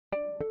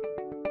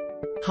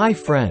Hi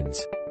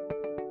friends.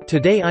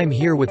 Today I'm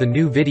here with a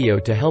new video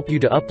to help you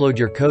to upload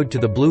your code to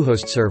the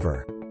Bluehost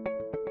server.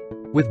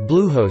 With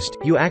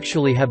Bluehost, you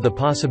actually have the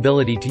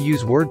possibility to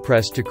use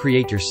WordPress to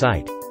create your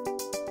site.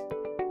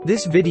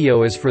 This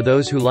video is for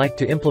those who like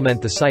to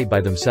implement the site by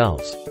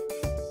themselves.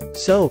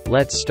 So,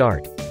 let's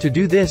start. To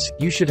do this,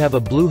 you should have a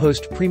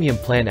Bluehost premium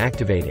plan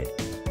activated.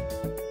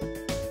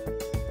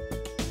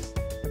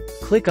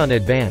 Click on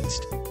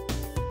Advanced.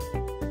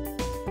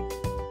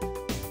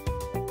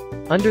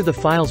 Under the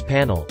Files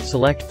panel,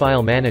 select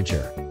File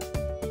Manager.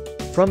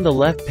 From the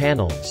left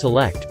panel,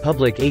 select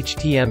Public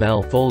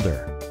HTML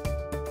folder.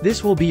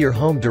 This will be your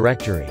home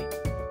directory.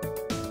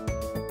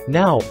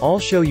 Now, I'll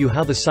show you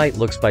how the site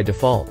looks by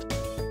default.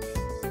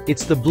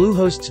 It's the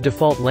Bluehost's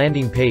default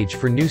landing page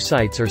for new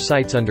sites or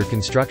sites under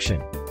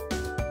construction.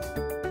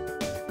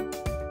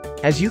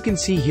 As you can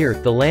see here,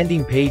 the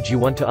landing page you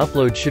want to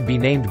upload should be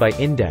named by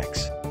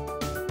index.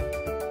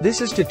 This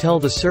is to tell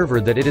the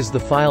server that it is the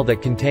file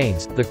that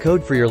contains the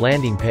code for your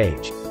landing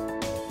page.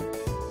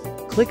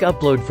 Click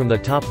Upload from the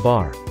top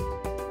bar.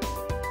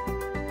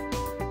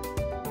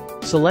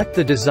 Select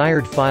the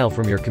desired file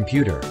from your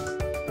computer.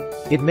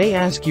 It may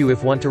ask you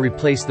if want to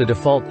replace the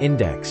default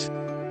index.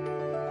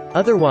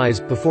 Otherwise,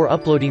 before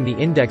uploading the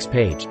index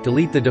page,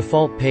 delete the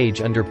default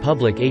page under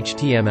Public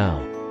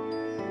HTML.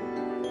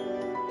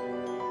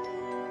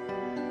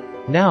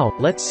 Now,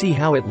 let's see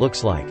how it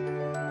looks like.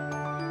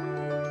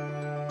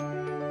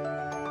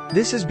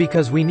 This is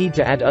because we need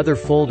to add other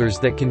folders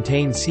that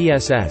contain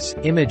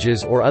CSS,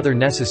 images or other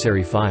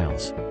necessary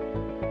files.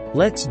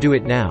 Let's do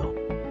it now.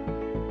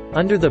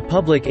 Under the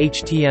Public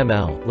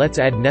HTML, let's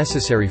add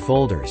necessary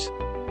folders.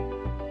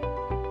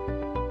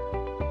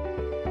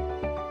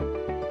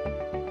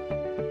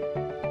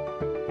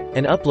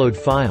 And upload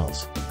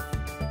files.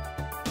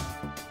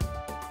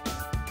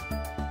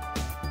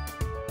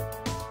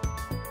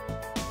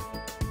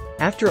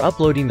 After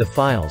uploading the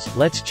files,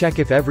 let's check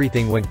if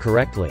everything went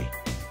correctly.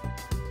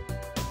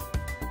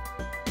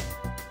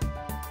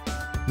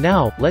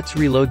 Now, let's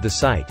reload the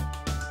site.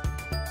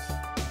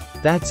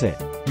 That's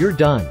it. You're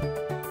done.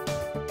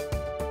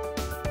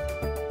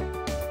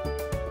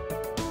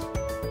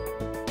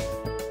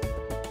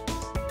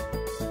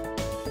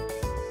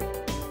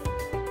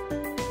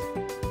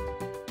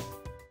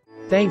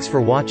 Thanks for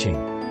watching.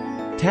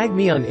 Tag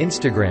me on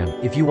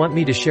Instagram if you want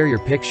me to share your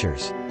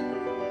pictures.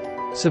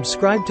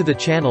 Subscribe to the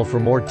channel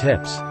for more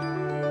tips.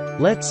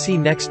 Let's see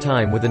next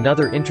time with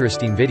another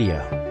interesting video.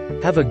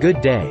 Have a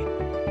good day.